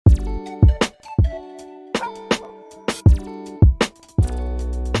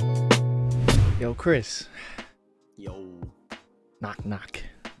Yo, Chris, Yo. knock knock.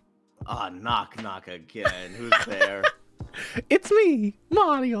 Knock knock again. Who's there? It's me,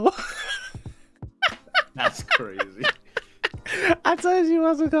 Mario. That's crazy. I told you I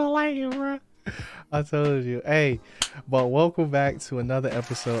wasn't gonna like it, bro. I told you. Hey, but welcome back to another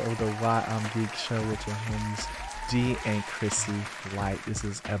episode of the Why I'm Geek show with your homies G and Chrissy Light. This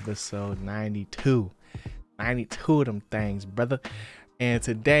is episode 92. 92 of them things, brother. And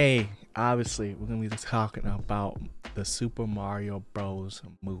today, obviously, we're gonna be talking about the Super Mario Bros.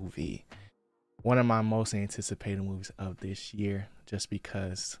 Movie. One of my most anticipated movies of this year, just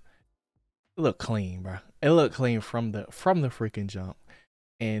because it looked clean, bro. It looked clean from the freaking jump.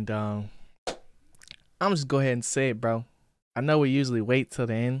 And I'm just go ahead and say it, bro. I know we usually wait till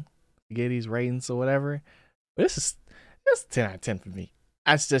the end to get these ratings or whatever, but this is 10 out of 10 for me.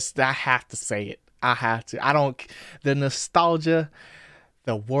 That's just, I have to say it. I have to. I don't, the nostalgia,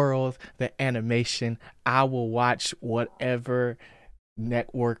 the world, the animation, I will watch whatever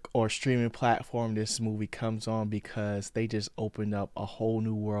network or streaming platform this movie comes on, because they just opened up a whole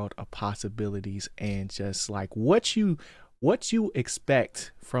new world of possibilities, and just like what you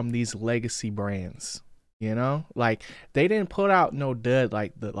expect from these legacy brands. You know, like they didn't put out no dud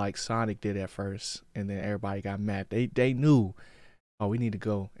like Sonic did at first, and then everybody got mad. They knew, oh, we need to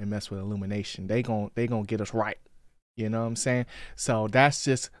go and mess with Illumination. They gon' get us right. You know what I'm saying? So that's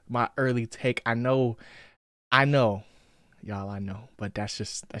just my early take. I know, y'all. I know, but that's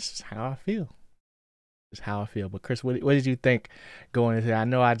just how I feel. Just how I feel. But Chris, what did you think going into that? I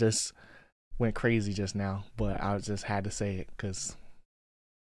know I just went crazy just now, but I just had to say it because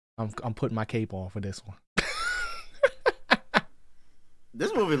I'm putting my cape on for this one.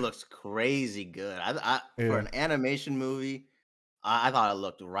 This movie looks crazy good. For an animation movie, I thought it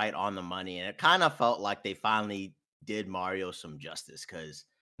looked right on the money, and it kind of felt like they finally did Mario some justice because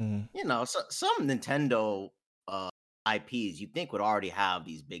some Nintendo IPs you think would already have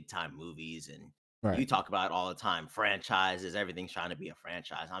these big time movies, and Right. you talk about it all the time, franchises, everything's trying to be a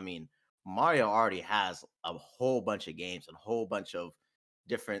franchise. I mean, Mario already has a whole bunch of games and a whole bunch of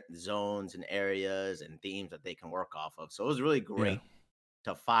different zones and areas and themes that they can work off of. So it was really Yeah. great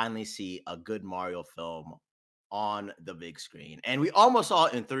to finally see a good Mario film on the big screen. And we almost saw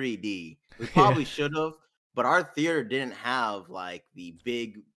it in 3D. We probably should have, but our theater didn't have like the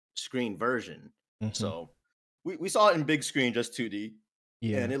big screen version. Mm-hmm. So we saw it in big screen, just 2D.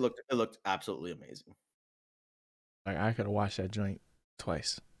 Yeah. And it looked absolutely amazing. Like I could have watched that joint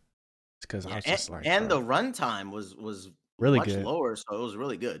twice because I was just like, and bro, the runtime was really much good. lower, so it was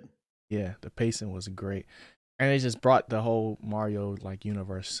really good. Yeah, the pacing was great, and it just brought the whole Mario like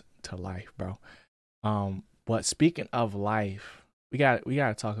universe to life, bro. But speaking of life, we got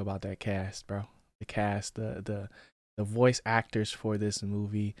to talk about that cast, bro. The cast, the voice actors for this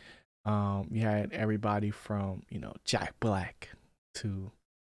movie. You had everybody from Jack Black to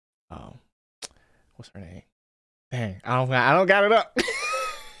what's her name? Dang, I don't got it up.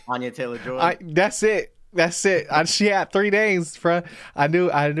 Anya Taylor-Joy. That's it. She had 3 names, bro. I knew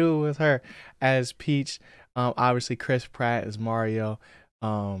it was her as Peach. Obviously Chris Pratt as Mario.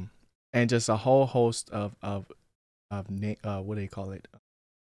 And just a whole host of what do they call it?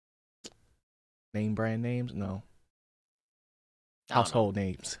 Name brand names? No. Household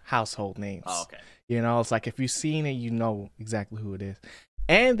names. Household names. Oh, okay. It's like if you've seen it, you know exactly who it is.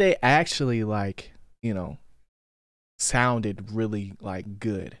 And they actually sounded really like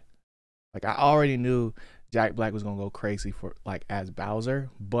good. Like I already knew Jack Black was gonna go crazy for like as Bowser,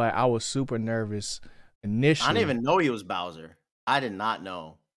 but I was super nervous initially. I didn't even know he was Bowser. I did not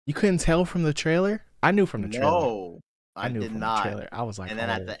know. You couldn't tell from the trailer? I knew from the trailer. No, I knew did from not. the trailer. I was like, and then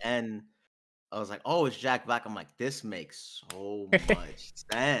at the end, I was like, "Oh, it's Jack Black." I'm like, "This makes so much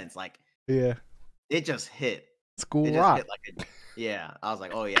sense." Like, yeah, it just hit. School It just Rock. hit like yeah. I was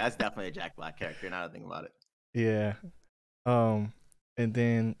like, "Oh yeah, that's definitely a Jack Black character." Now that I think about it. Yeah. And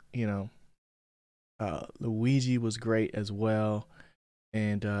then Luigi was great as well,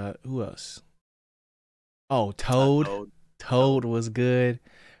 and who else? Oh, Toad. Toad was good.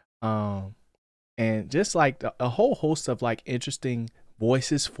 And just like a whole host of like interesting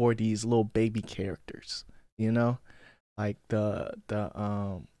voices for these little baby characters, like the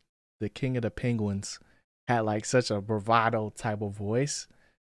King of the Penguins had like such a bravado type of voice,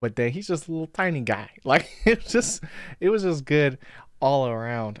 but then he's just a little tiny guy. Like it was just good all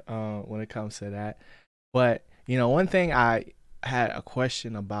around when it comes to that. But one thing I had a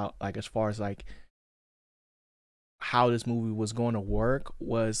question about, like as far as like how this movie was going to work,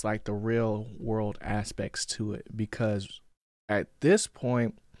 was like the real world aspects to it, because at this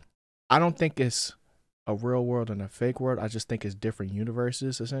point I don't think it's a real world and a fake world. I just think it's different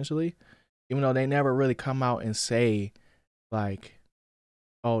universes essentially. even though they never really come out and say like,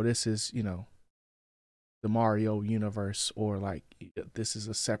 oh, this is, the Mario universe, or like this is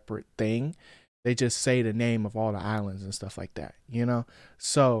a separate thing. They just say the name of all the islands and stuff like that,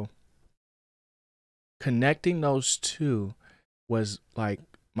 So connecting those two was like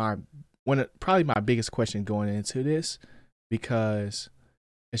probably my biggest question going into this, because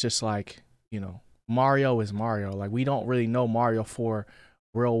it's just like, Mario is Mario. Like, we don't really know Mario for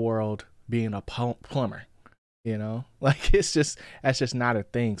real world being a plumber, like that's just not a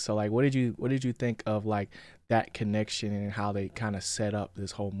thing. So like, what did you think of like that connection and how they kind of set up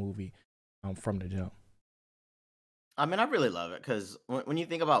this whole movie from the jump? I mean, I really love it because when you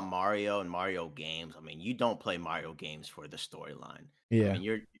think about Mario and Mario games, I mean, you don't play Mario games for the storyline. I Yeah. mean,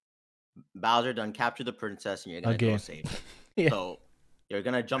 you're Bowser done captured the princess and you're gonna go Again. save her. Yeah. So you're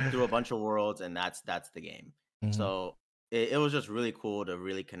gonna jump through a bunch of worlds and that's the game. Hmm. So it was just really cool to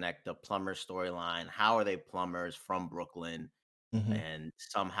really connect the plumber storyline. How are they plumbers from Brooklyn? Hmm. And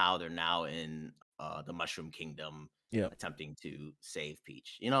somehow they're now in the Mushroom Kingdom Yep. attempting to save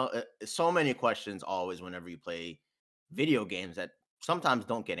Peach. So many questions always whenever you play video games that sometimes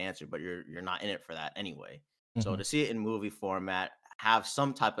don't get answered, but you're not in it for that anyway. So Hmm. to see it in movie format, have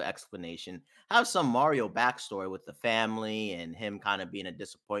some type of explanation, have some Mario backstory with the family and him kind of being a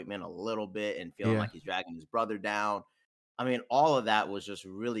disappointment a little bit and feeling Yeah. like he's dragging his brother down. I mean, all of that was just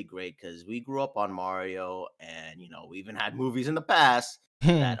really great because we grew up on Mario, and we even had movies in the past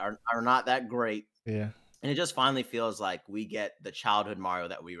that are not that great. Yeah. And it just finally feels like we get the childhood Mario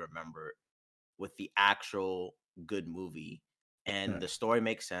that we remember with the actual good movie. And Right. the story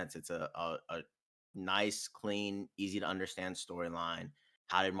makes sense. It's a nice, clean, easy to understand storyline.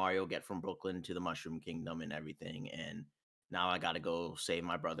 How did Mario get from Brooklyn to the Mushroom Kingdom and everything? And now I got to go save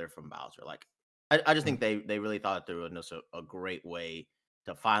my brother from Bowser. Like, I just Mm. think they really thought it through, and it's a great way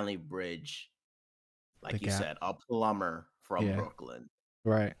to finally bridge, The like you gap. said, a plumber from Yeah. Brooklyn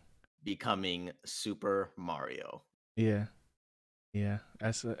Right. becoming Super Mario. Yeah. Yeah.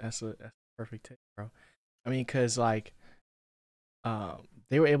 That's a perfect take, bro. I mean, cause like,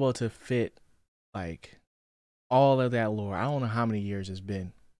 they were able to fit like all of that lore. I don't know how many years it's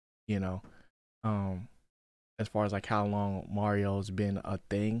been, you know, um, as far as like how long Mario's been a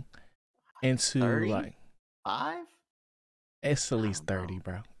thing, into like 35? it's at I least don't 30, know.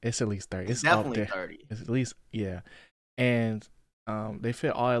 bro. It's at least 30. It's It's up definitely there. 30. It's at least, yeah. And they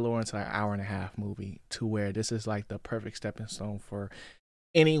fit all that lore into like an hour and a half movie, to where this is like the perfect stepping stone for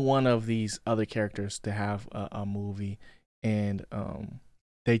any one of these other characters to have a movie. And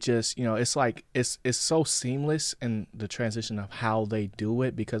they just, it's like it's so seamless in the transition of how they do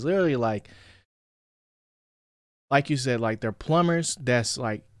it, because literally like you said, like they're plumbers that's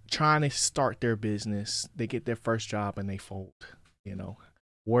like trying to start their business. They get their first job and they fold, you know.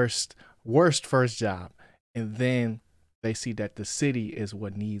 Worst first job. And then they see that the city is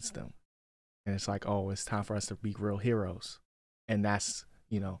what needs them. And it's like, oh, it's time for us to be real heroes. And that's,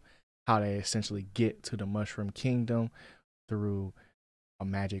 how they essentially get to the Mushroom Kingdom through a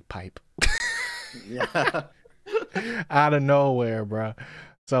magic pipe. Yeah. Out of nowhere, bro.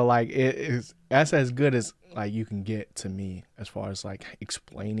 So like that's as good as like you can get to me as far as like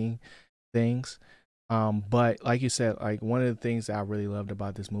explaining things. But like you said, like one of the things that I really loved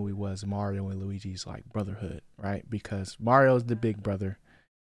about this movie was Mario and Luigi's like brotherhood, right? Because Mario's the big brother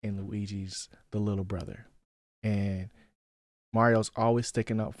and Luigi's the little brother. And Mario's always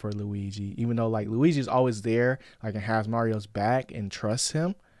sticking up for Luigi, even though like Luigi's always there, like and has Mario's back and trusts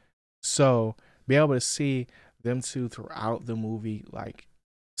him. So be able to see them two throughout the movie, like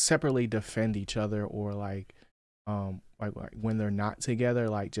separately defend each other, or like when they're not together,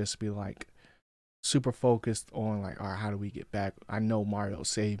 like just be like super focused on like, all right, how do we get back? I know Mario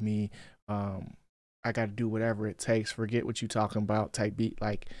saved me. Um, I got to do whatever it takes. Forget what you talking about. Type beat.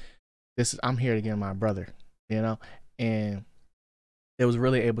 Like this is I'm here to get my brother, and it was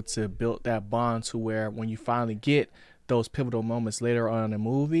really able to build that bond to where when you finally get those pivotal moments later on in the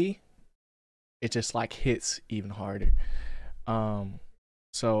movie, it just like hits even harder. Um,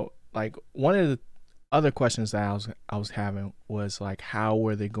 so like one of the other questions that I was having was like, how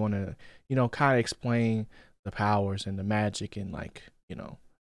were they going to, kind of explain the powers and the magic and like,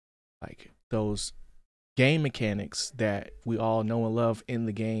 like those game mechanics that we all know and love in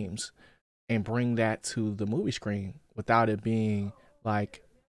the games, and bring that to the movie screen without it being like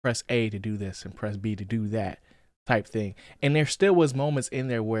press A to do this and press B to do that type thing. And there still was moments in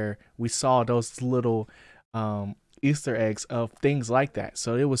there where we saw those little Easter eggs of things like that.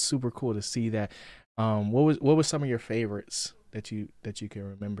 So it was super cool to see that. What was some of your favorites that you can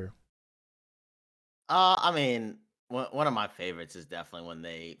remember? I mean, one of my favorites is definitely when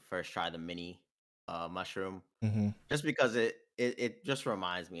they first try the mini mushroom. Hmm. Just because it just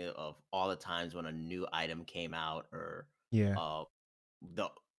reminds me of all the times when a new item came out or Yeah. uh the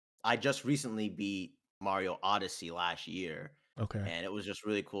I just recently beat Mario Odyssey last year, Okay. and it was just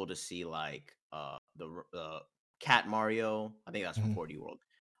really cool to see like the cat Mario. I think that's from Hmm. 4D World.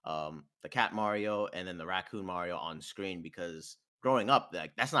 The cat Mario and then the raccoon Mario on screen because growing up,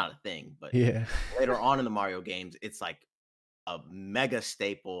 like that's not a thing, but Yeah. later on in the Mario games, it's like a mega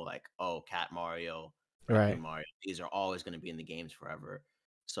staple. Like, oh, cat Mario, raccoon Right. Mario. These are always going to be in the games forever.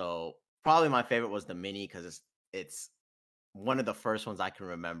 So probably my favorite was the mini because it's one of the first ones I can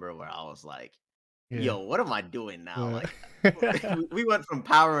remember where I was like, Yeah. "Yo, what am I doing now?" Yeah. Like, we went from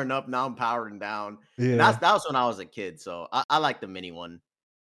powering up, now I'm powering down, and Yeah. that was when I was a kid. So I like the mini one.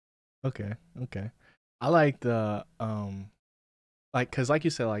 Okay. Okay. I like the like cuz like you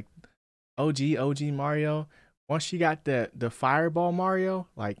said like OG Mario, once you got the fireball Mario,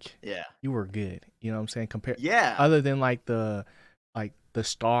 like Yeah, you were good. You know what I'm saying? Compare yeah, other than like the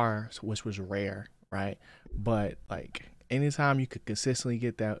stars, which was rare, right? But like anytime you could consistently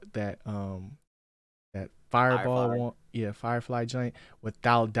get that fireball Firefly. one, yeah, firefly joint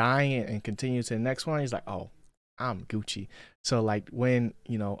without dying and continue to the next one, he's like, oh, I'm Gucci. So like when,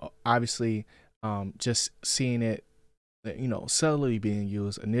 obviously just seeing it, subtly being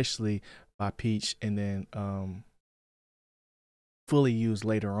used initially by Peach and then fully used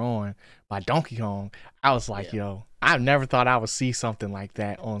later on by Donkey Kong, I was like, Yeah, yo, I never thought I would see something like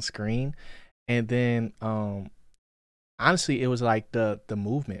that on screen. And then honestly, it was like the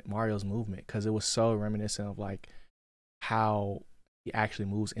movement, Mario's movement, because it was so reminiscent of like how he actually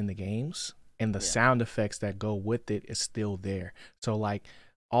moves in the games, and the yeah, sound effects that go with it is still there. So like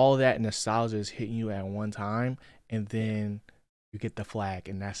all that nostalgia is hitting you at one time, and yeah. then you get the flag,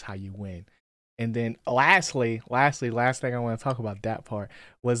 and that's how you win. And then last thing I want to talk about that part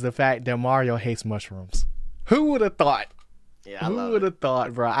was the fact that Mario hates mushrooms. Who would have thought? Yeah, I Who love would it. have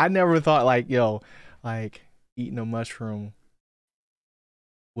thought, bro? I never thought like, yo, like eating a mushroom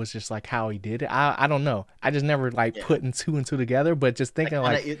was just like how he did it. I don't know. I just never like Yeah. putting two and two together, but just Like, thinking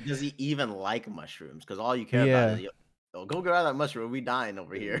like, does he even like mushrooms? Because all you care about is, yeah, "Yo, go grab that mushroom. We dying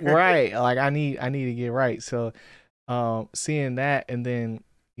over here." right. Like I need to get right. So seeing that and then,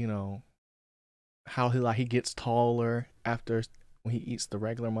 you know, how he gets taller after when he eats the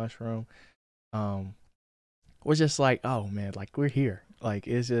regular mushroom. Um was just like, oh man, like we're here. Like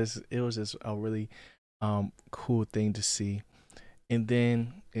it was just a really cool thing to see. And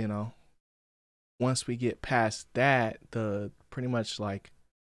then, once we get past that, the pretty much like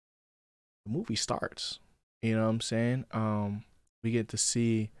the movie starts. You know what I'm saying? We get to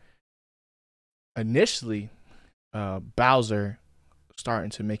see initially Bowser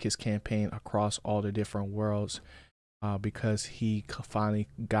starting to make his campaign across all the different worlds because he finally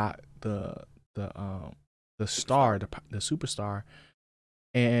got the the Superstar. star, the superstar,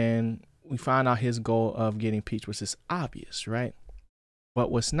 and we find out his goal of getting Peach was just obvious, right? But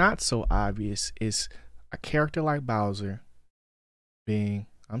what's not so obvious is a character like Bowser being,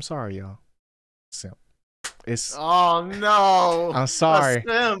 I'm sorry, y'all, simp. It's Oh, no. I'm A sorry.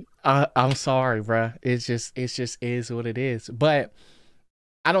 simp. I'm sorry, bruh. It's just is what it is. But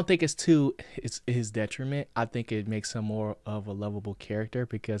I don't think it's his detriment. I think it makes him more of a lovable character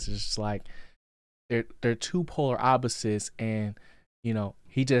because it's just like they're two polar opposites, and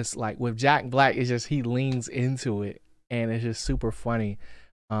he just like with Jack Black, it's just he leans into it, and it's just super funny,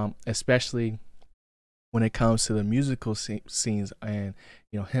 especially when it comes to the musical scenes and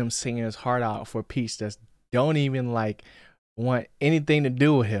him singing his heart out for Peach that don't even like want anything to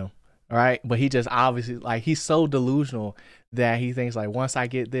do with him, right? But he just obviously like he's so delusional that he thinks like once I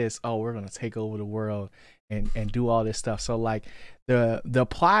get this, oh, we're gonna take over the world and do all this stuff. So like the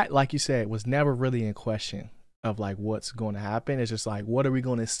plot, like you said, was never really in question of like what's going to happen. It's just like what are we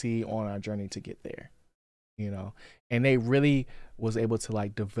going to see on our journey to get there, and they really was able to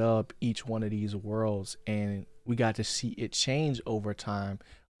like develop each one of these worlds, and we got to see it change over time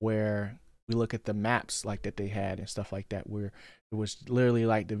where we look at the maps like that they had and stuff like that where it was literally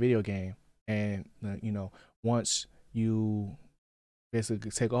like the video game, and once you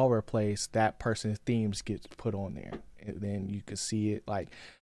basically take over a place, that person's themes gets put on there, and then you can see it like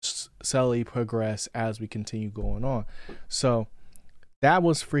slowly progress as we continue going on. So that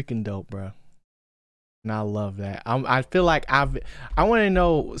was freaking dope, bro. And I love that. I feel like I want to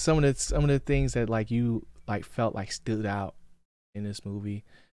know some of the things that like you like felt like stood out in this movie,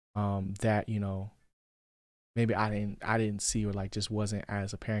 that maybe I didn't see or like just wasn't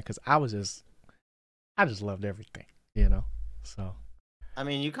as apparent because I just loved everything. So I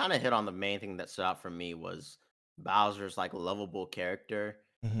mean, you kind of hit on the main thing that stood out for me was Bowser's like lovable character.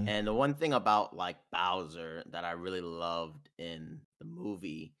 Hmm. And the one thing about like Bowser that I really loved in the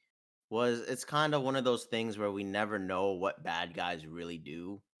movie was it's kind of one of those things where we never know what bad guys really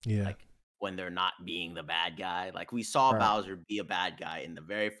do. Yeah. Like when they're not being the bad guy. Like we saw Right. Bowser be a bad guy in the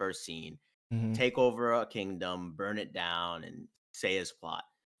very first scene, Hmm. take over a kingdom, burn it down, and say his plot.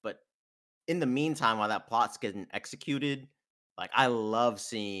 But in the meantime, while that plot's getting executed, like I love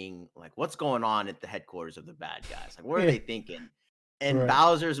seeing like what's going on at the headquarters of the bad guys. Like, what are Yeah. they thinking? And Right.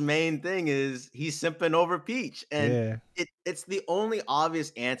 Bowser's main thing is he's simping over Peach. And Yeah. it's the only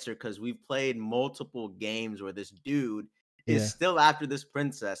obvious answer because we've played multiple games where this dude is Yeah. still after this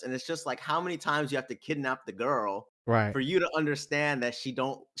princess. And it's just like how many times you have to kidnap the girl Right. for you to understand that she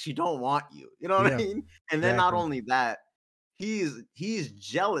don't want you. You know what I Yeah. mean? And then not Exactly. only that, he's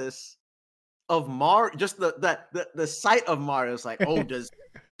jealous of Mar just the sight of Mario is like, "Oh, does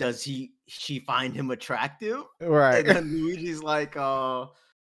she find him attractive?" Right. And then Luigi's like, Like,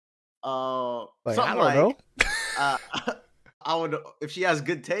 I something don't like, know. uh, "I would if she has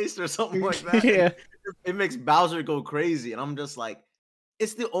good taste," or something like that, and Yeah. it makes Bowser go crazy, and I'm just like,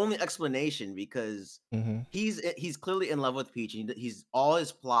 it's the only explanation because Hmm. he's clearly in love with Peach, and he's all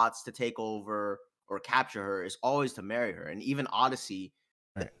his plots to take over or capture her is always to marry her, and even Odyssey,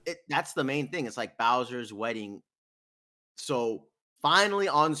 Right. that's the main thing. It's like Bowser's wedding. So finally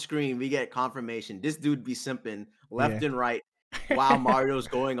on screen, we get confirmation this dude be simping Yeah. left and right while Mario's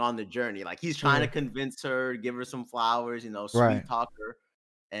going on the journey. Like he's trying to Yeah. convince her, give her some flowers, Right. sweet talk her.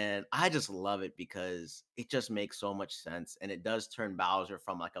 And I just love it because it just makes so much sense. And it does turn Bowser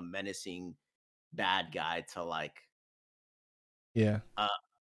from like a menacing bad guy to like Yeah. a,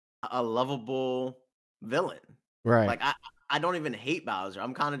 a lovable villain. Right. Like I don't even hate Bowser.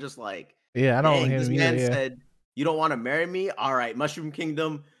 I'm kind of just like, Yeah. I don't dang, hate this him either. man Yeah. said, "You don't want to marry me? All right, Mushroom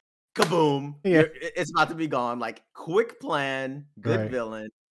Kingdom, kaboom! Yeah. It's about to be gone." Like quick plan, good Right. villain.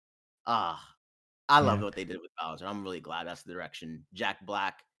 Ah, I love Yeah. what they did with Bowser. I'm really glad that's the direction Jack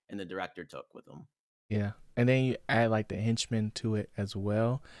Black and the director took with him. Yeah. And then you add like the henchman to it as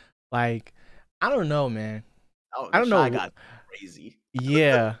well. Like, I don't know, man. Oh, I the don't Shy know. Guy's crazy.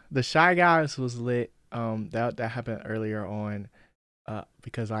 Yeah, the Shy Guys was lit. That happened earlier on.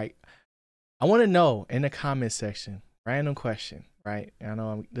 Because like I want to know in the comment section. Random question, right? I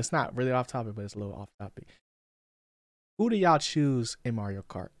know that's not really off topic, but it's a little off topic. Who do y'all choose in Mario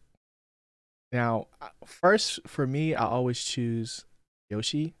Kart? Now, first for me, I always choose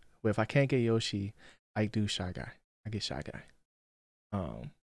Yoshi. But if I can't get Yoshi, I do Shy Guy. I get Shy Guy.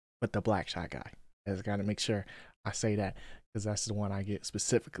 But the black Shy Guy. I just gotta make sure I say that because that's the one I get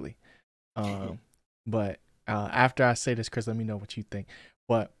specifically. Um, but after I say this, Chris, let me know what you think.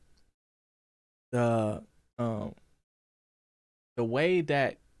 But the um the way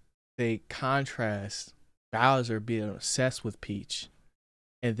that they contrast Bowser being obsessed with Peach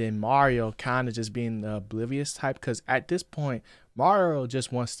and then Mario kind of just being the oblivious type, because at this point Mario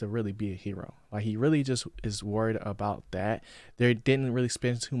just wants to really be a hero. Like he really just is worried about that. They didn't really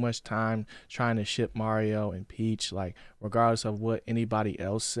spend too much time trying to ship Mario and Peach, like regardless of what anybody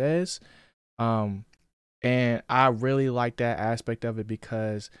else says. um and I really like that aspect of it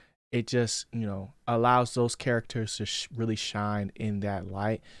because it just allows those characters to really shine in that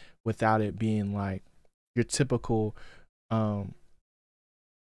light without it being like your typical um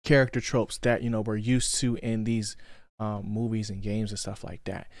character tropes that we're used to in these movies and games and stuff like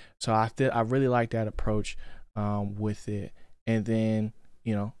that. So I really like that approach with it. And then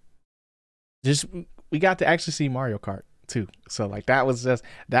just we got to actually see Mario Kart too. So like that was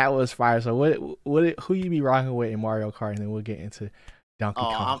fire. So who you be rocking with in Mario Kart, and then we'll get into Donkey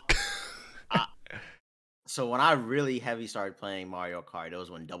Oh, Kong. I, so when I really heavy started playing Mario Kart, it was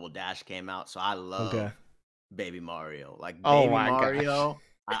when Double Dash came out. So I Okay. love Baby Mario. Like Oh Baby my gosh. Mario,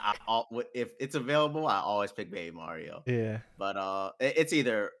 if it's available, I always pick Baby Mario. Yeah. But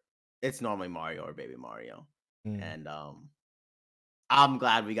it's normally Mario or Baby Mario. Mm. And I'm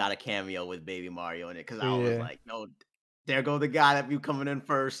glad we got a cameo with Baby Mario in it because I was Yeah. like, no, there go the guy that be coming in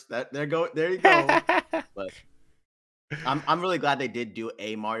first. There you go. But I'm really glad they did do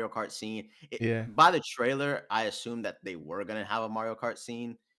a Mario Kart scene. Yeah. By the trailer, I assumed that they were gonna have a Mario Kart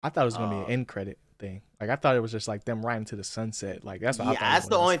scene. I thought it was gonna be an Uh, end credit thing. Like I thought it was just like them riding to the sunset. Like that's what I yeah, thought it that's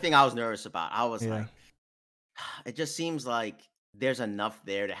the was. only thing I was nervous about. I was Yeah. like, it just seems like there's enough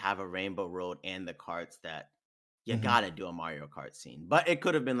there to have a Rainbow Road and the carts that you Hmm. gotta do a Mario Kart scene. But it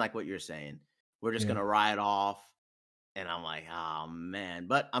could have been like what you're saying. We're just Yeah. gonna ride off, and I'm like, oh man.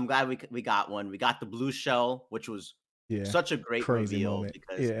 But I'm glad we got one. We got the blue shell, which was Yeah. such a great Crazy reveal moment.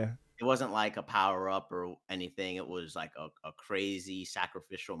 because Yeah. it wasn't like a power up or anything. It was like a crazy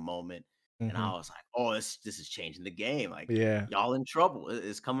sacrificial moment. And Mm-hmm. I was like, "Oh, this is changing the game. Like, Yeah. y'all in trouble.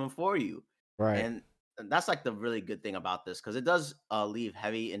 It's coming for you." Right. And that's like the really good thing about this because it does leave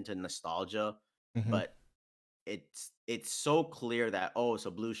heavy into nostalgia, Mm-hmm. but it's so clear that oh, it's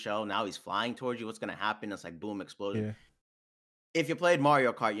a blue shell. Now he's flying towards you. What's gonna happen? It's like boom, explosion. Yeah. If you played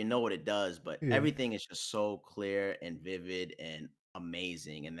Mario Kart, you know what it does, but Yeah. everything is just so clear and vivid and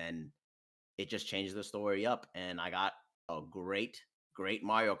amazing. And then it just changes the story up. And I got a great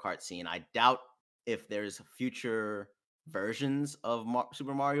Mario Kart scene. I doubt if there's future versions of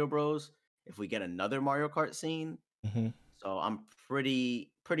Super Mario Bros. If we get another Mario Kart scene, Mm-hmm. so I'm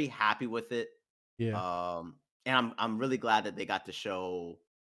pretty happy with it. Yeah. And I'm really glad that they got to show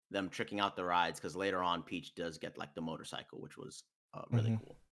them tricking out the rides because later on Peach does get like the motorcycle, which was really Mm-hmm.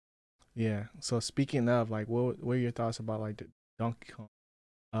 cool. Yeah. So speaking of like, what are your thoughts about like the Donkey Kong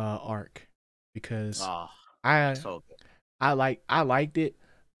arc? Because Oh, I so I liked it,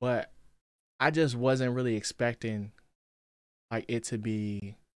 but I just wasn't really expecting like it to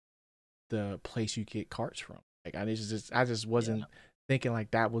be the place you get carts from. Like I just yeah, wasn't thinking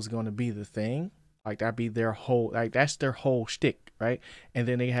like that was going to be the thing. Like that be their whole like that's their whole shtick, right? And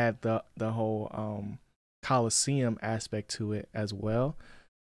then they had the whole Coliseum aspect to it as well.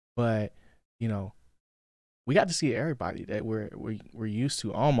 But you know, we got to see everybody that we're used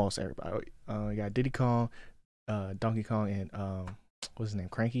to, almost everybody. We got Diddy Kong, Donkey Kong, and what's his name,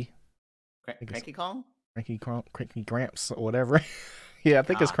 Cranky. I think it's Cranky Kong. Cranky Gramps or whatever. Yeah, I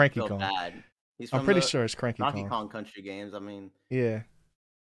think it's Ah, I Cranky feel Kong. bad. He's I'm from pretty the sure it's Cranky Donkey Kong. Kong Country games. I mean, Yeah,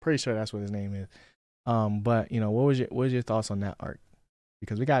 pretty sure that's what his name is. But you know, what was your thoughts on that arc?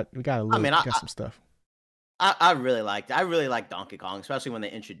 Because I mean, we got some stuff. I really like Donkey Kong, especially when they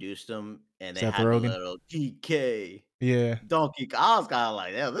introduced him and they Seth had the Rogen. little DK Yeah. Donkey Kong. I was kind of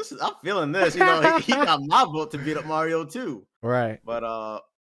like, yeah, this is I'm feeling this. You know, he got my vote to beat up Mario too. Right. But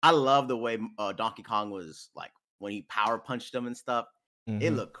I love the way Donkey Kong was like when he power punched him and stuff. It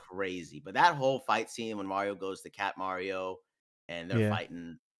Mhm. looked crazy. But that whole fight scene when Mario goes to Cat Mario and they're Yeah.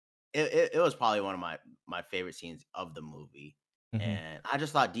 fighting, it was probably one of my favorite scenes of the movie. Mhm. And I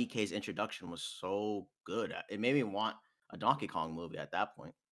just thought DK's introduction was so good. It made me want a Donkey Kong movie at that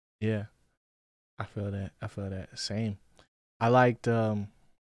point. Yeah. I feel that. I feel that. Same. I liked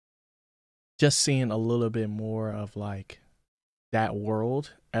just seeing a little bit more of like that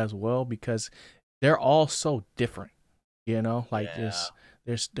world as well because they're all so different, you know? Like Yeah. just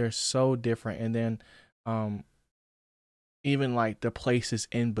they're so different and then um even like the places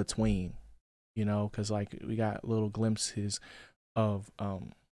in between, you know, cuz like we got little glimpses of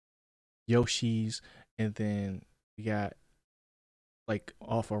Yoshi's and then we got like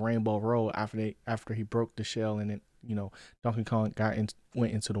off a Rainbow Road after he broke the shell and then you know Donkey Kong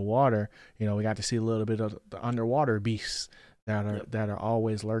went into the water. You know we got to see a little bit of the underwater beasts Yep. that are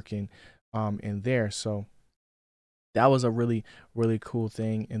always lurking in there. So that was a really cool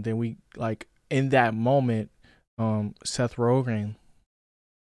thing. And then we like in that moment, Seth Rogen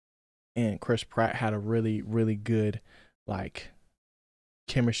and Chris Pratt had a really good like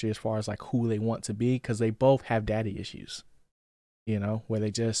chemistry as far as like who they want to be because they both have daddy issues, you know, where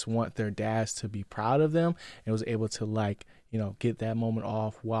they just want their dads to be proud of them and was able to like, you know, get that moment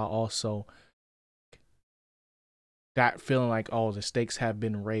off while also that feeling like, oh, the stakes have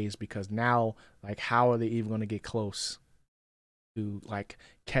been raised because now, like, how are they even going to get close to like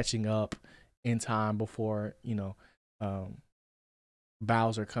catching up in time before, you know, um,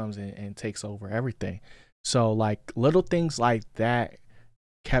 Bowser comes in and takes over everything. So, like, little things like that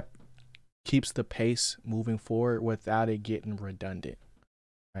kept keeps the pace moving forward without it getting redundant.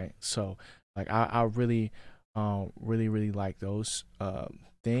 Right. So like I really really like those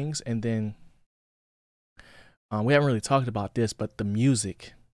things. And then we haven't really talked about this, but the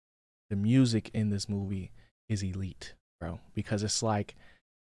music in this movie is elite, bro, because it's like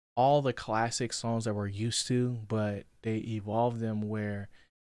all the classic songs that we're used to, but they evolve them where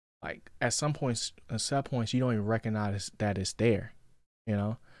like at some points you don't even recognize that it's there, you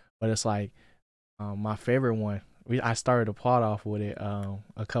know. But it's like my favorite one. I started to plot off with it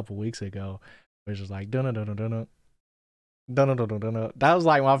a couple weeks ago, which was like dun dun dun dun dun dun dun dun. That was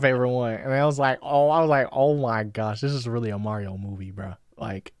like my favorite one, and I was like, oh my gosh, this is really a Mario movie, bro.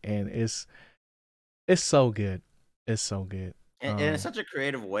 Like, and it's so good, it's so good. And it's such a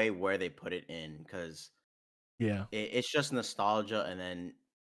creative way where they put it in because Yeah. it's just nostalgia and then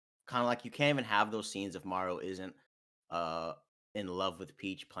kind of like you can't even have those scenes if Mario isn't uh in love with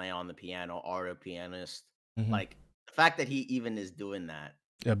Peach playing on the piano or a pianist. Mm-hmm. Like the fact that he even is doing that,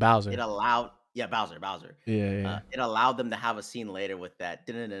 Yeah, it Bowser. allowed. Yeah, Bowser. Yeah, yeah, It allowed them to have a scene later with that,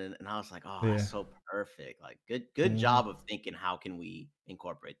 "dun-dun-dun," and I was like, "Oh, yeah. that's so perfect." Like, good Mhm. job of thinking, "How can we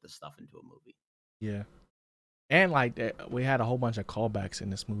incorporate this stuff into a movie?" Yeah. And like we had a whole bunch of callbacks in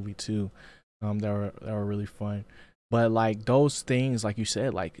this movie too, that were really fun. But like those things, like you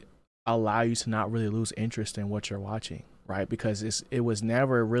said, like allow you to not really lose interest in what you're watching, right? Because it was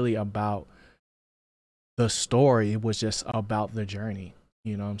never really about the story; it was just about the journey.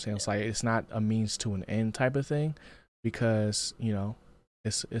 You know what I'm saying? It's Yeah, like it's not a means to an end type of thing, because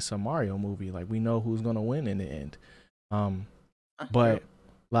it's a Mario movie. Like we know who's gonna win in the end. Um, true. but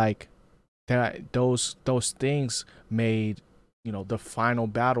like that those things made the final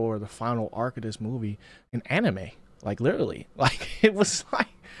battle or the final arc of this movie an anime, like literally. Like it was like,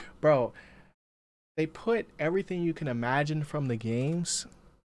 bro, they put everything you can imagine from the games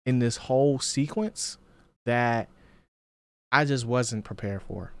in this whole sequence that I just wasn't prepared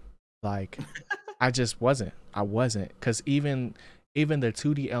for. Like I wasn't because even the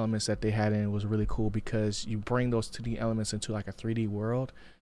 2D elements that they had in it was really cool, because you bring those 2D elements into like a 3D world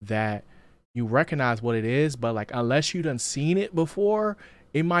that you recognize what it is, but like unless you done seen it before,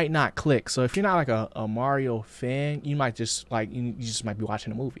 it might not click. So if you're not like a Mario fan, you might just like you just might be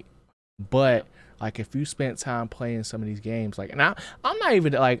watching a movie. Yeah. But like if you spent time playing some of these games, like, and I'm not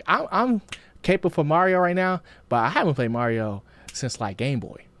even like I'm capable for Mario right now, but I haven't played Mario since like Game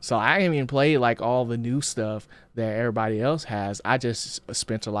Boy. So I haven't even played like all the new stuff that everybody else has. I just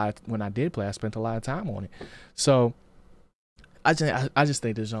spent a lot when I did play. I spent a lot of time on it. So I just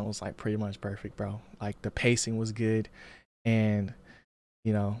think the genre was like pretty much perfect, bro. Like the pacing was good, and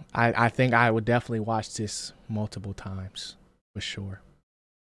I think I would definitely watch this multiple times for sure.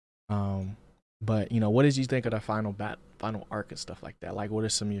 Um, but what did you think of the final arc and stuff like that? Like, what are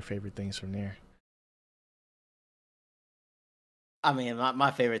some of your favorite things from there? I mean,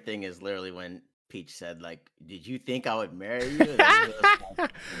 my favorite thing is literally when Peach said, like, "Did you think I would marry you?" And then he was like,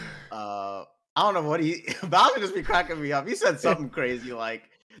 I don't know what he Bowser just be cracking me up. He said something crazy like,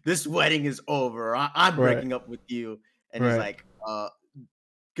 "This wedding is over. I'm Right, breaking up with you." And he's right, like,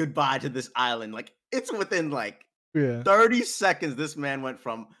 "Goodbye to this island." Like, it's within like yeah, 30 seconds this man went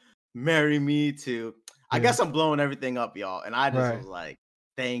from marry me to I yeah, guess I'm blowing everything up, y'all. And I just right. was like,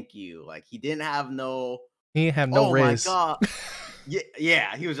 "Thank you." Like, he didn't have no, He didn't have no "Oh my riz. god." Yeah,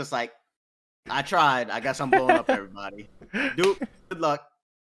 yeah, he was just like, "I tried. I guess I'm blowing up everybody. Dude, good luck."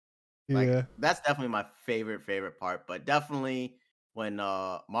 Like, Yeah, that's definitely my favorite part, but definitely when,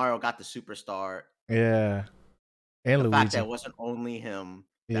 Mario got the superstar, yeah, and the fact that Luigi. it wasn't only him,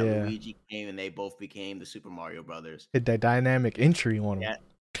 that Yeah, Luigi came and they both became the Super Mario Brothers. hit that dynamic entry on him.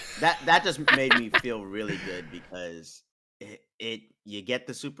 Yeah, that just made me feel really good because you get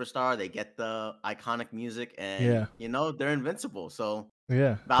the superstar, they get the iconic music, and, Yeah, they're invincible, so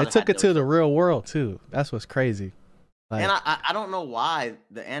yeah. They Bowser took had it no to the choice. real world too. That's what's crazy. And Like, I don't know why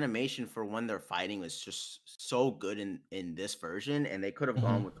the animation for when they're fighting was just so good in this version, and they could have hmm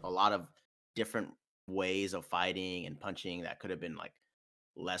gone with a lot of different ways of fighting and punching that could have been, like,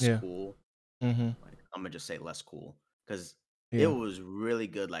 less yeah, cool. hmm Like, Imma just say less cool because it yeah, was really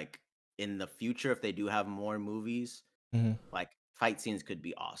good, like, in the future, if they do have more movies, hmm like, fight scenes could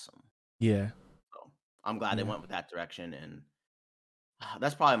be awesome. yeah, So, I'm glad they yeah. went with that direction, and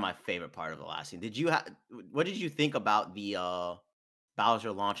that's probably my favorite part of the last scene. What did you think about the,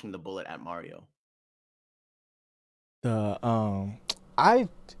 Bowser launching the bullet at Mario? The I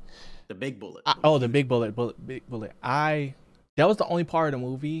The big bullet, the oh, the huge big bullet, big bullet. That was the only part of the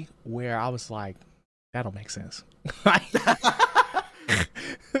movie where I was like, that don't make sense. Like,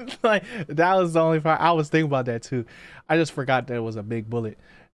 like that was the only part I was thinking about that too. I just forgot that it was a big bullet.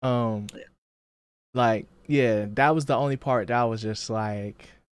 Um, Yeah, like yeah, that was the only part that I was just like,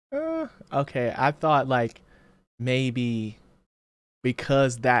 okay. I thought like maybe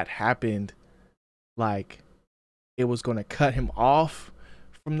because that happened, like it was gonna cut him off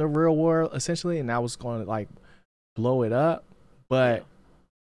from the real world essentially, and I was gonna like blow it up, yeah. but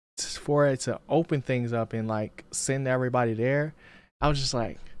for it to open things up and like send everybody there, I was just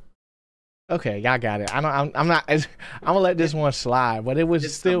like, okay, y'all got it. I don't. I'm not. I'm gonna let this It one slide, but it was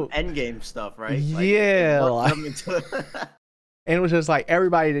it's some still, endgame stuff, right? Like, it yeah. worked Like, them into and it was just like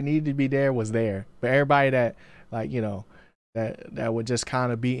everybody that needed to be there was there, but everybody that like that would just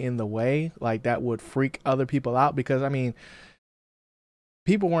kind of be in the way, like that would freak other people out, because I mean,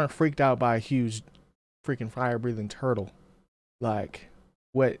 people weren't freaked out by a huge freaking fire breathing turtle. Like,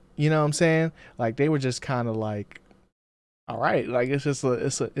 what, you know what I'm saying? Like they were just kind of like, all right, like it's just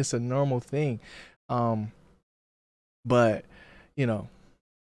it's a normal thing. Um, but you know,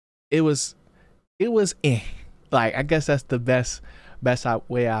 it was it was like I guess that's the best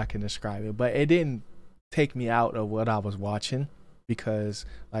way I can describe it. But it didn't take me out of what I was watching, because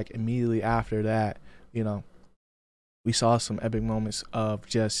like immediately after that, you know, we saw some epic moments of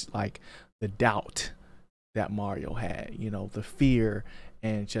just like the doubt that Mario had, you know, the fear,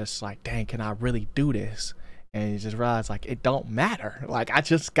 and just like, dang, can I really do this? And you just realize like it don't matter. Like I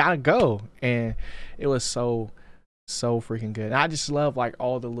just gotta go. And it was so freaking good. And I just love like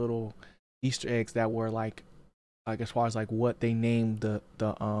all the little Easter eggs that were like as far as like what they named the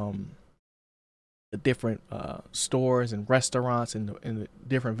different stores and restaurants and the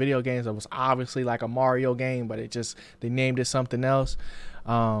different video games. It was obviously like a Mario game, but it just they named it something else.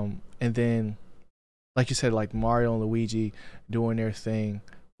 And then, like you said, like Mario and Luigi doing their thing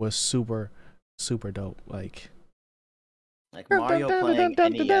was super dope. Like Mario playing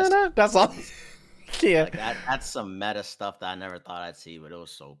NES. That's all. Yeah, like that's some meta stuff that I never thought I'd see, but it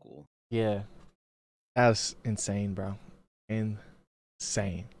was so cool. Yeah, that's insane, bro.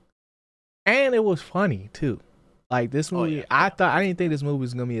 Insane. And it was funny too. Like this movie, I didn't think this movie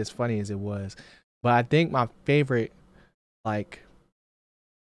was gonna be as funny as it was, but I think my favorite like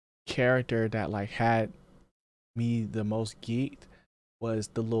character that like had me the most geeked was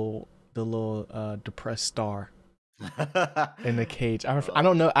the little depressed star in the cage. I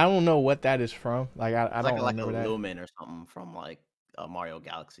don't know what that is from. Like I don't remember that. Lumen or something from like Mario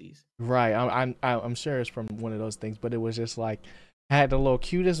Galaxies. Right. I'm sure it's from one of those things, but it was just like had the little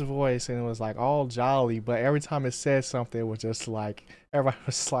cutest voice, and it was like all jolly, but every time it said something, it was just like everybody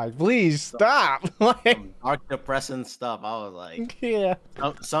was like, "Please stop!" Like some dark, depressing stuff. I was like, "Yeah."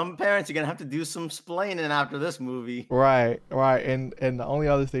 Some parents are gonna have to do some splaining after this movie. Right. And the only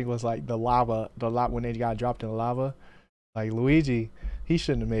other thing was like the lava when they got dropped in the lava. Like Luigi, he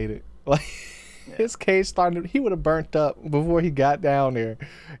shouldn't have made it. Like his cage started, he would have burnt up before he got down there.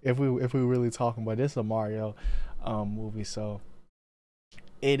 If we really talking about this, is a Mario movie, so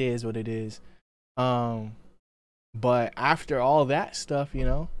it is what it is. But after all that stuff, you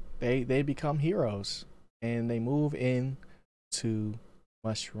know, they become heroes and they move in to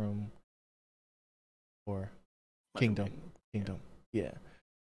Mushroom or Kingdom. Yeah.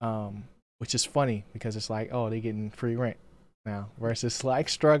 Which is funny because it's like, oh, they getting free rent now versus like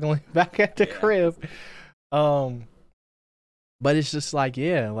struggling back at the crib. But it's just like,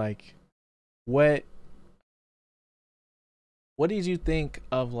 yeah, like what did you think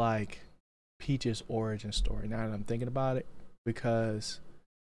of like Peach's origin story now that I'm thinking about it? Because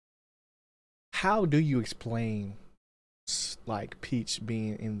how do you explain like Peach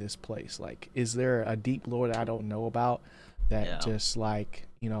being in this place? Like, is there a deep lore that I don't know about that just like,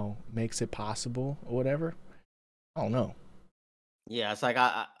 you know, makes it possible or whatever? I don't know. Yeah, it's like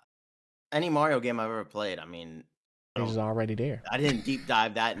any Mario game I've ever played, I mean, Peach is already there. I didn't deep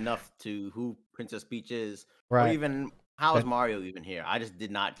dive that enough to who Princess Peach is, right? Or even how is Mario even here. I just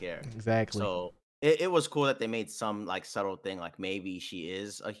did not care. Exactly. So it was cool that they made some like subtle thing, like maybe she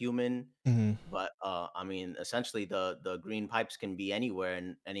is a human. But I mean, essentially the green pipes can be anywhere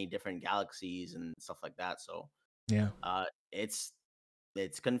in any different galaxies and stuff like that. So yeah, it's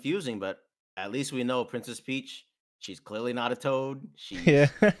confusing, but at least we know Princess Peach. She's clearly not a toad. She's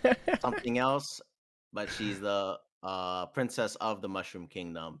something else, but she's the princess of the Mushroom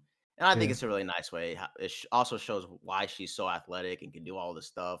Kingdom. And I think it's a really nice way. It also shows why she's so athletic and can do all this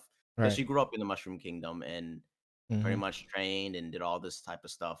stuff. Because she grew up in the Mushroom Kingdom and pretty much trained and did all this type of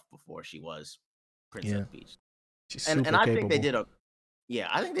stuff before she was Princess Peach. She's and super I capable. think they did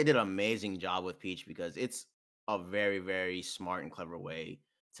I think they did an amazing job with Peach because it's a very, very smart and clever way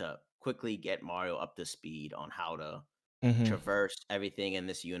to quickly get Mario up to speed on how to traverse everything in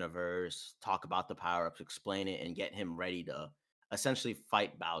this universe, talk about the power-ups, explain it, and get him ready to essentially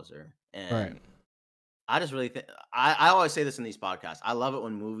fight Bowser. And I just really think I always say this in these podcasts. I love it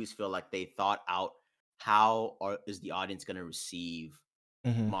when movies feel like they thought out how is the audience going to receive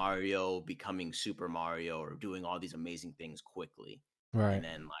Mario becoming Super Mario or doing all these amazing things quickly. And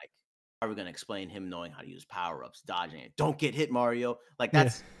then like, are we going to explain him knowing how to use power-ups, dodging it? Don't get hit, Mario. Like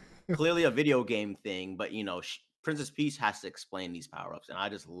that's clearly a video game thing, but you know, Princess Peach has to explain these power-ups, and I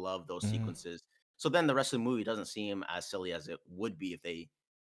just love those sequences. So then the rest of the movie doesn't seem as silly as it would be if they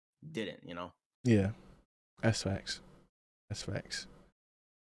didn't, you know? Yeah, that's facts. That's facts.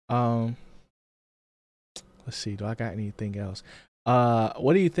 Let's see. Do I got anything else?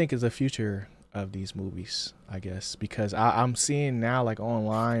 What do you think is the future of these movies? I guess because I'm seeing now like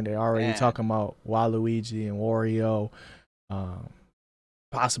online they're already talking about Waluigi and Wario,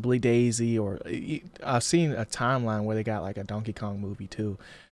 possibly Daisy, or I've seen a timeline where they got like a Donkey Kong movie too.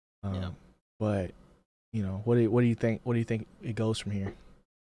 But you know, what do you think? What do you think it goes from here?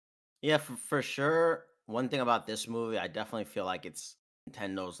 Yeah, for sure. One thing about this movie, I definitely feel like it's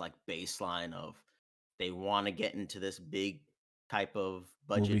Nintendo's like baseline of they want to get into this big type of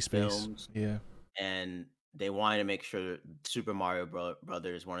Movie budget space. films, Yeah. and they wanted to make sure Super Mario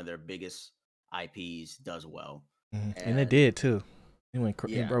Brothers, one of their biggest IPs, does well. And it And did too. It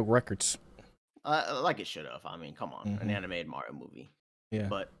yeah, broke records. like it should have. I mean, come on, an Hmm. animated Mario movie. Yeah.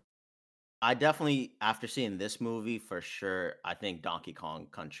 But I definitely, after seeing this movie, for sure, I think Donkey Kong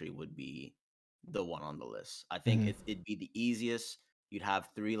Country would be the one on the list. I think Hmm. it'd be the easiest. You'd have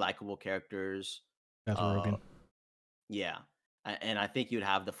three likable characters. That's Uh, Rogan. yeah, and I think you'd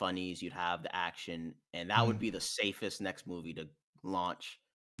have the funnies, you'd have the action, and that would Mhm. be the safest next movie to launch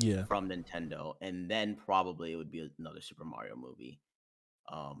Yeah. from Nintendo. And then probably it would be another Super Mario movie,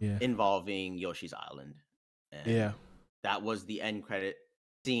 Yeah. involving Yoshi's Island, Yeah. and that was the end credit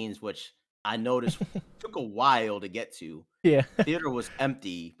scenes, which I noticed took a while to get to. Yeah. The theater was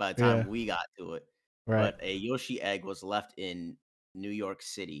empty by the Yeah. time we got to it, Right. but a Yoshi egg was left in New York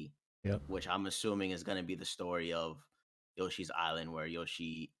City, Yep. which I'm assuming is going to be the story of Yoshi's Island, where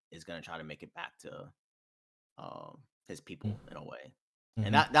Yoshi is going to try to make it back to his people in a way.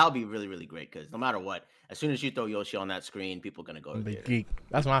 And Mm-hmm. that would be really, really great because no matter what, as soon as you throw Yoshi on that screen, people are going to go to I'm a the big theater. geek.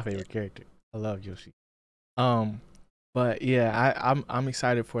 That's my Yeah. favorite character. I love Yoshi. Um, but yeah, I'm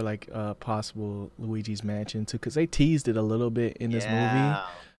excited for like possible Luigi's Mansion too, because they teased it a little bit in this movie Yeah.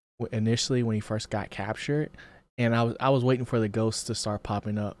 initially when he first got captured, and I was waiting for the ghosts to start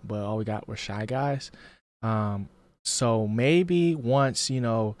popping up, but all we got were Shy Guys. So maybe once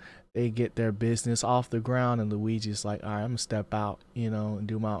they get their business off the ground and Luigi's like, all right, I'm gonna step out, and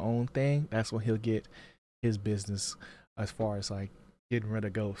do my own thing. That's when he'll get his business as far as like getting rid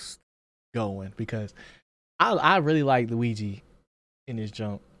of ghosts going, because I really like Luigi in this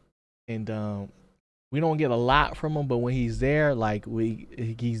jump, and we don't get a lot from him, but when he's there, like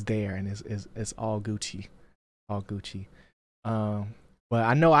he's there, and it's all Gucci, all Gucci. Um, but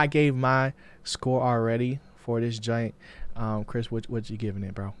I know I gave my score already for this joint. Chris, what you giving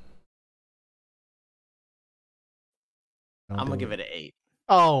it, bro? Don't I'm gonna do give it. it an 8.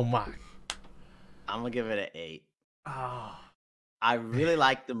 Oh my. I'm gonna give it an 8. Oh I really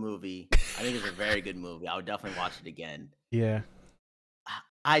like the movie. I think it's a very good movie. I would definitely watch it again. yeah.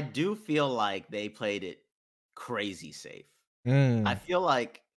 I do feel like they played it crazy safe. I Mm. feel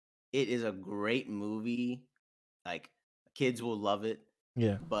like it is a great movie. Like, kids will love it,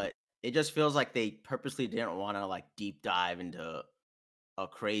 Yeah. but it just feels like they purposely didn't want to like deep dive into a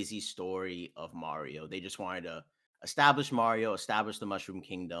crazy story of Mario. They just wanted to establish Mario, establish the Mushroom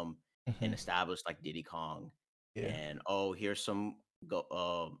Kingdom, Hmm. and establish like Diddy Kong. Yeah. And oh, here's some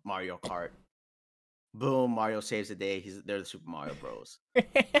Mario Kart. Boom, Mario saves the day. They're the Super Mario Bros.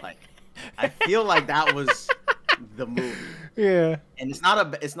 Like, I feel like that was the movie. Yeah. And it's not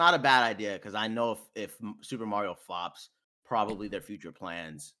a bad idea because I know if Super Mario flops, probably their future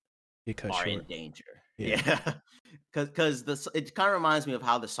plans Get cut are in short. danger. Yeah. Yeah, because it kind of reminds me of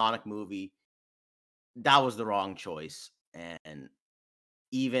how the Sonic movie, that was the wrong choice, and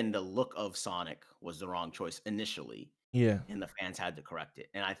even the look of Sonic was the wrong choice initially, Yeah. and the fans had to correct it.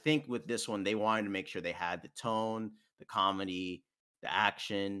 And I think with this one, they wanted to make sure they had the tone, the comedy, the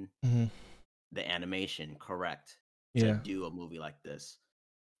action, Hmm. the animation correct to Yeah. do a movie like this.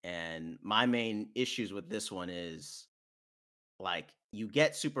 And my main issues with this one is like you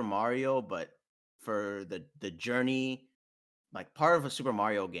get Super Mario, but for the journey, like part of a Super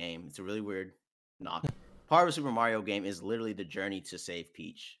Mario game, it's a really weird knock. Part of a Super Mario game is literally the journey to save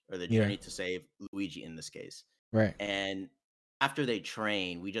Peach or the Yeah. journey to save Luigi in this case. Right. And after they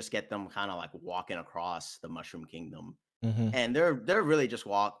train, we just get them kind of like walking across the Mushroom Kingdom, Hmm. and they're really just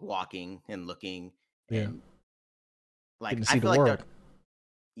walking and looking, Yeah. and like Getting to I see the feel like they're world.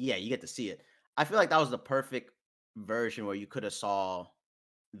 yeah, you get to see it. I feel like that was the perfect version where you could have saw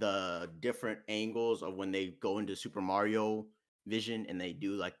the different angles of when they go into Super Mario vision and they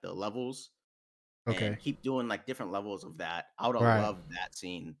do like the levels and Okay. keep doing like different levels of that. I would have Right. loved that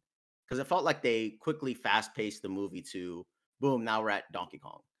scene because it felt like they quickly fast paced the movie to boom, now we're at Donkey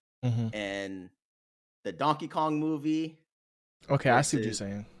Kong. Hmm. And the Donkey Kong movie Okay, I see what you're versus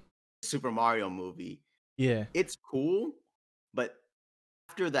saying. Super Mario movie, Yeah. it's cool, but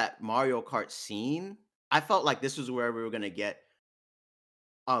after that Mario Kart scene, I felt like this was where we were gonna get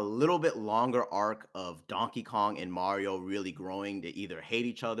a little bit longer arc of Donkey Kong and Mario really growing to either hate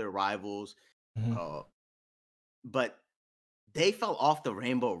each other, rivals, Hmm. uh, but they fell off the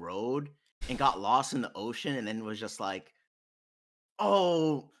Rainbow Road and got lost in the ocean, and then was just like,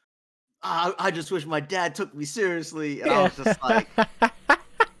 "Oh, I just wish my dad took me seriously," and I Yeah. was just like,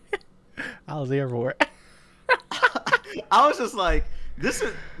 I was there for it. I was just like, "This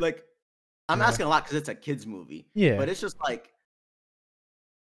is like." I'm Yeah. asking a lot because it's a kids movie, Yeah. but it's just like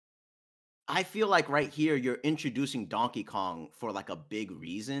I feel like right here you're introducing Donkey Kong for like a big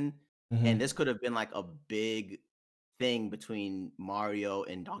reason, and Mhm. this could have been like a big thing between Mario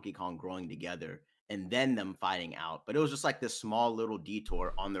and Donkey Kong growing together and then them fighting out. But it was just like this small little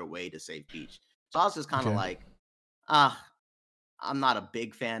detour on their way to save Peach. So I was just kind of Okay. like, ah, I'm not a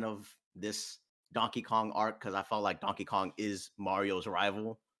big fan of this Donkey Kong arc because I felt like Donkey Kong is Mario's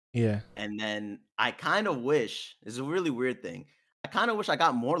rival. Yeah. And then I kind of wish, it's a really weird thing. I kind of wish I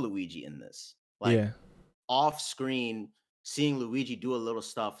got more Luigi in this. Like Yeah. off screen, seeing Luigi do a little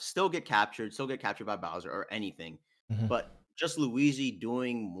stuff, still get captured by Bowser or anything, Mhm. but just Luigi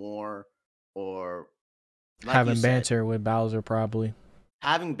doing more, or like you Having said, banter with Bowser probably.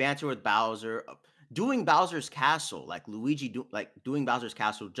 having banter with Bowser, doing Bowser's castle, like doing Bowser's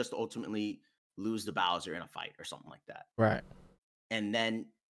castle just to ultimately lose the Bowser in a fight or something like that. Right. And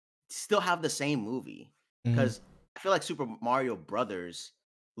then still have the same movie, Mhm. because I feel like Super Mario Brothers,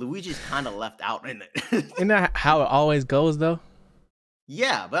 Luigi's kinda left out in it. Isn't that how it always goes though?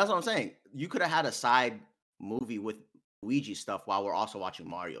 Yeah, but that's what I'm saying. You coulda had a side movie with Luigi stuff while we're also watching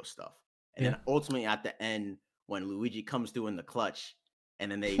Mario stuff. And Yeah. then ultimately at the end, when Luigi comes through in the clutch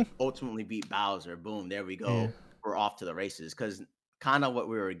and then they ultimately beat Bowser, boom, there we Yeah. go. We're off to the races. Because kinda what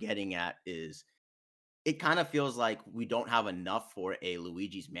we were getting at is it kinda feels like we don't have enough for a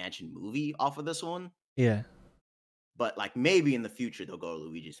Luigi's Mansion movie off of this one. Yeah. But, like, maybe in the future, they'll go to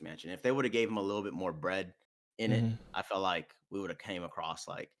Luigi's Mansion. If they woulda gave him a little bit more bread in it, Mhm. I felt like we woulda came across,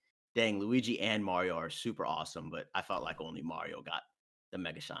 like, dang, Luigi and Mario are super awesome, but I felt like only Mario got the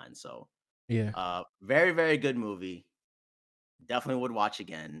mega shine. So, Yeah. very, very good movie. Definitely would watch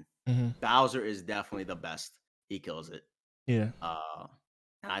again. Mhm. Bowser is definitely the best. He kills it. Yeah. Uh,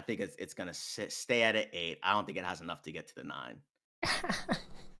 and I think it's gonna stay at an 8. I don't think it has enough to get to the 9.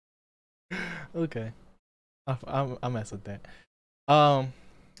 Okay. I mess with that. Um,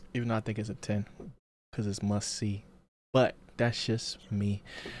 Even though I think it's a 10 because it's must see, but that's just me.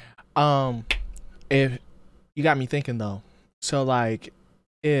 Um, if you got me thinking though, so like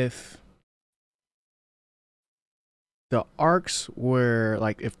if the arcs were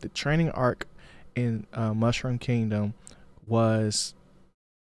like if the training arc in Mushroom Kingdom was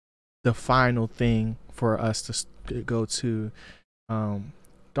the final thing for us to go to um,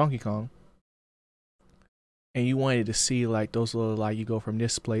 Donkey Kong, and you wanted to see like those little like you go from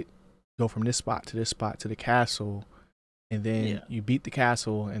this spot to this spot to the castle, and then Yeah. you beat the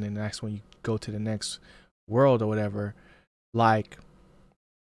castle, and then that's when you go to the next world or whatever. Like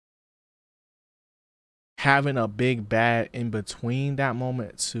having a big bad in between that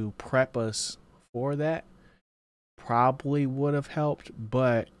moment to prep us for that probably would have helped,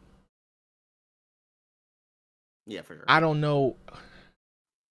 but Yeah, for sure. I don't know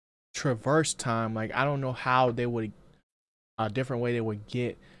traverse time. Like I don't know how they would a different way they would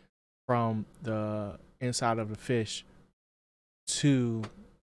get from the inside of the fish to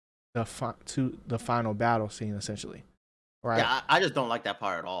to the final battle scene, essentially. Yeah, Right? I just don't like that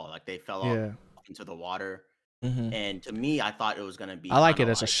part at all. Like, they fell off Yeah. into the water. Hmm. And to me, I thought it was gonna be I like kinda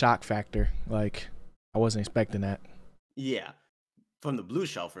it as a like, shock factor. Like I wasn't expecting that. yeah, from the blue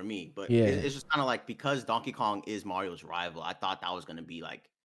shell for me, but Yeah. it's just kinda like because Donkey Kong is Mario's rival, I thought that was gonna be, like,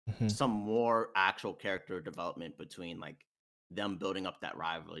 Hmm. some more actual character development between, like, them building up that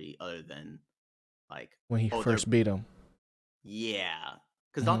rivalry other than, like, When he oh, they're first beat him. yeah,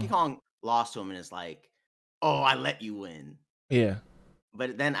 because Donkey Hmm. Kong lost to him and it's like, "Oh, I let you win." Yeah.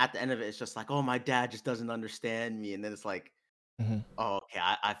 But then at the end of it, it's just like, "Oh, my dad just doesn't understand me," and then it's like, Hmm. oh, okay,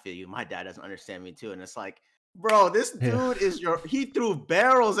 I feel you. My dad doesn't understand me too. And it's like, bro, this Yeah. dude is he threw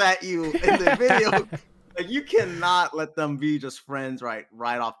barrels at you in the video. Like, you cannot let them be just friends right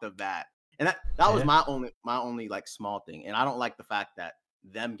off the bat. And that was Yeah. my only like small thing. And I don't like the fact that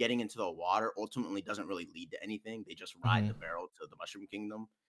them getting into the water ultimately doesn't really lead to anything. They just ride Hmm. the barrel to the Mushroom Kingdom.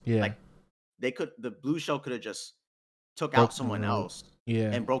 Yeah. Like, the blue shell could have just took out Broke the someone road. else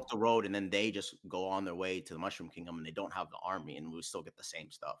Yeah. and broke the road, and then they just go on their way to the Mushroom Kingdom, and they don't have the army, and we still get the same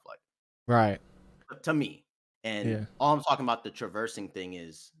stuff, like, Right. to me. And Yeah. all I'm talking about the traversing thing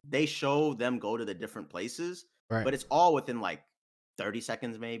is they show them go to the different places, Right. but it's all within, like, 30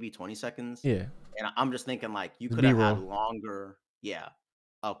 seconds, maybe 20 seconds, Yeah. and I'm just thinking, like, you The coulda B had roll. longer, yeah,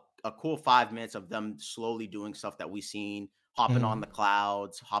 a cool 5 minutes of them slowly doing stuff that we seen, hopping on Hmm. the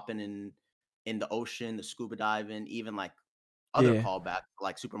clouds, hopping in the ocean, the scuba diving, even, like, other Yeah. callbacks,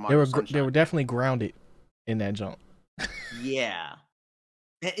 like Super Mario They Sunshine. were definitely grounded in that jump. Yeah.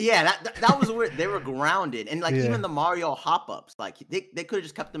 Yeah, that was weird. They were grounded, and, like, even Yeah. the Mario hop-ups, like, they coulda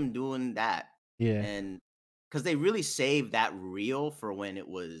just kept them doing that, Yeah. and because they really saved that reel for when it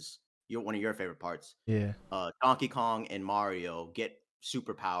was one of your favorite parts. Yeah. Donkey Kong and Mario get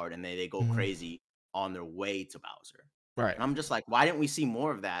super powered and they go Mhm. crazy on their way to Bowser. Right. And I'm just like, why didn't we see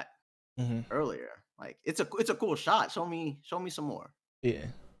more of that Mhm. earlier? Like, it's a cool shot. Show me some more. Yeah.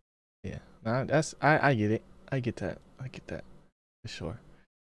 Yeah. Nah, that's I get it. I get that. I get that for sure.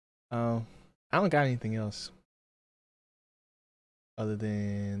 Um, I don't got anything else other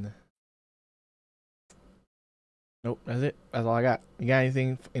than nope. That's it. That's all I got. You got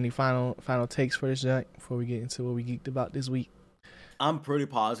anything? Any final takes for this, Jack? Before we get into what we geeked about this week? I'm pretty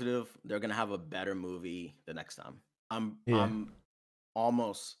positive they're gonna have a better movie the next time. Yeah. I'm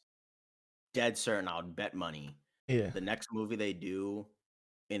almost dead certain I would bet money Yeah. the next movie they do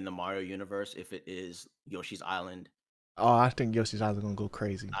in the Mario universe, if it is Yoshi's Island, Oh, I think Yoshi's Island gonna go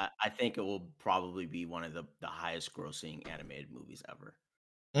crazy. I think it will probably be one of the highest grossing animated movies ever.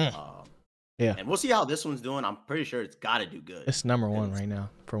 Mm. Um, Yeah. and we'll see how this one's doing. I'm pretty sure it's got to do good It's number one because right now,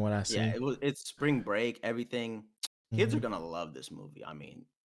 from what I yeah, see. it's spring break, everything. Kids are Hmm. gonna love this movie. I mean,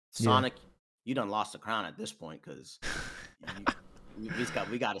 Yeah. Sonic, you done lost the crown at this point because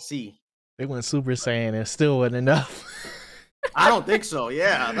we got to see. They went Super Saiyan and still wasn't enough. I don't think so.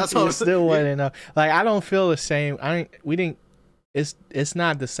 Yeah, that's It what. still Yeah, wasn't enough. Like I don't feel the same. We didn't. It's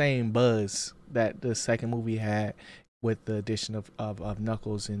not the same buzz that the second movie had with the addition of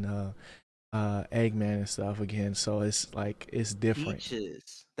Knuckles and Eggman and stuff again. So it's like it's different.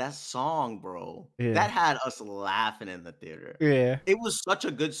 Peaches, that song, bro, Yeah. that had us laughing in the theater. Yeah. It was such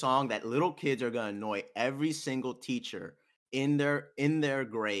a good song that little kids are gonna annoy every single teacher in their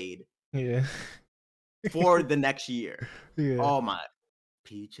grade Yeah. for the next year. Yeah. Oh my,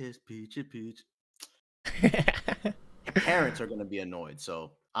 peaches, peaches, peach. Parents are gonna be annoyed,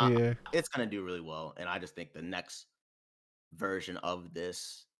 so Yeah. it's gonna do really well. And I just think the next version of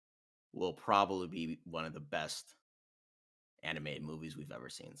this will probably be one of the best animated movies we've ever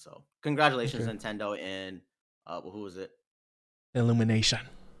seen. So congratulations, Okay. Nintendo and who was it? Illumination.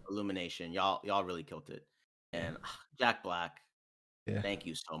 Illumination. Y'all really killed it. Yeah. And Jack Black, Yeah. thank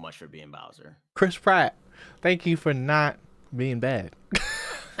you so much for being Bowser. Chris Pratt, thank you for not being bad.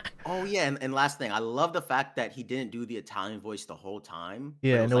 Oh yeah, and last thing, I love the fact that he didn't do the Italian voice the whole time, but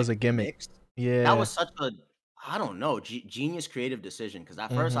Yeah, it and was it was like a gimmick. mixed. That Yeah. was such a I don't know, genius creative decision because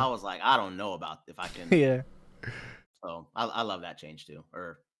at first Hmm. I was like, I don't know about if I can. Yeah. So I love that change too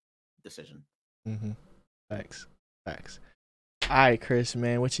or decision. Hmm. Facts. Facts. All right, Chris,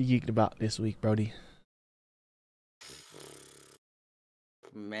 man, what you geeked about this week, Brody?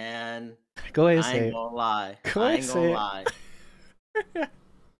 Man, Go ahead and I say ain't it. gonna lie. Go I ahead and ain't gonna say lie. it.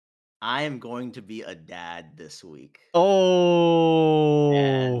 I am going to be a dad this week. And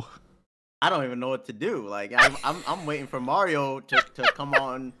Oh. I don't even know what to do. Like I'm waiting for Mario to come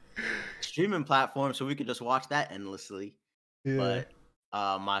on streaming platform so we could just watch that endlessly. Yeah.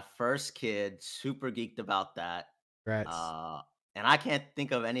 But my first kid, super geeked about that. Congrats. Uh and I can't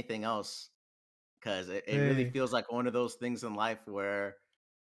think of anything else because it really Hey. feels like one of those things in life where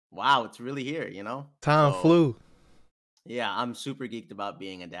wow, it's really here, you know? Time So flew. yeah, I'm super geeked about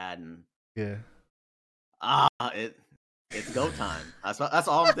being a dad and Yeah. ah it's go time. That's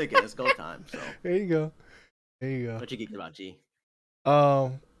all I'm thinking. It's go time. So There you go. There you go. what you geeked about, G?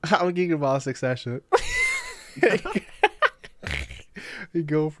 I'm geeking about Succession. You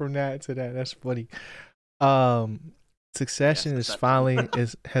go from that to that. That's funny. Yes, Succession Deception.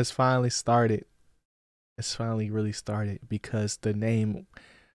 has finally started. It's finally really started because the name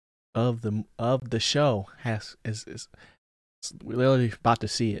of the show is we're literally about to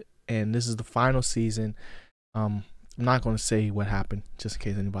see it, and this is the final season. I'm not going to say what happened just in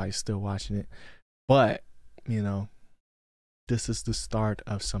case anybody's still watching it, but you know, this is the start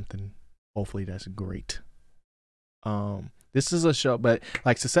of something. Hopefully, that's great. This is a show, but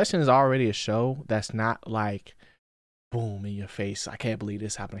like Succession is already a show that's not like boom in your face. I can't believe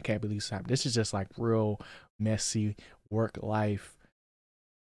this happened. I can't believe this happened. This is just like real messy work life,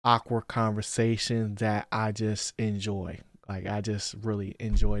 awkward conversation that I just enjoy. Like I just really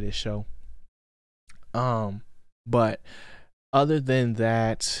enjoy this show. But other than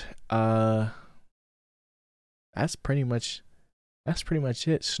that, that's pretty much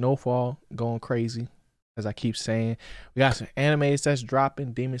it. Snowfall going crazy, as I keep saying. We got some animes that's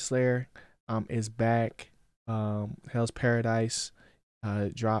dropping. Demon Slayer is back. Hell's Paradise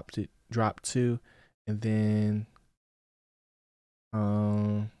dropped 2, and then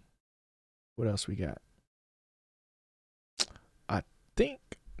what else we got? I think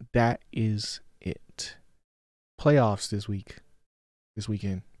that is it. Playoffs this weekend.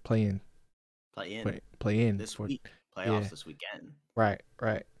 Play in This for week. yeah. Playoffs this weekend. Right.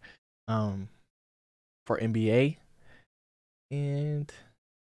 For NBA, and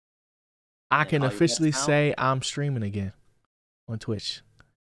I And can call your bets officially now. say I'm streaming again on Twitch.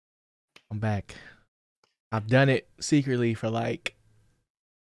 I'm back. I've done it secretly for like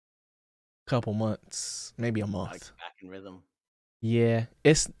a couple months, maybe a month. Like back in rhythm. Yeah,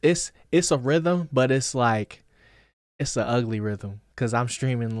 it's a rhythm, but it's like it's an ugly rhythm because I'm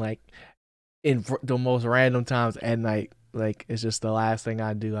streaming like in the most random times at night. Like it's just the last thing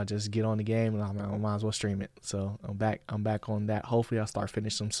I do. I just get on the game and I might as well stream it. So I'm back on that. Hopefully I'll start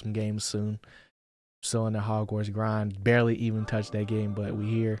finishing some games soon. Still in the Hogwarts grind. Barely even touched that game, but we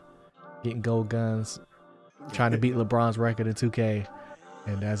here getting gold guns, trying to beat LeBron's record in 2K,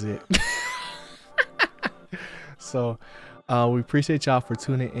 and that's it. So we appreciate y'all for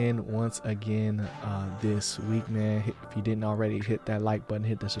tuning in once again this week, man. If you didn't already, hit that like button,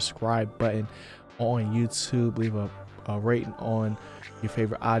 hit the subscribe button on YouTube, leave a rating on your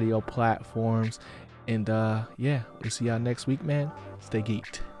favorite audio platforms, and yeah, we'll see y'all next week, man. Stay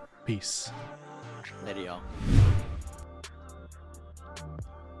geeked. Peace. Later, y'all.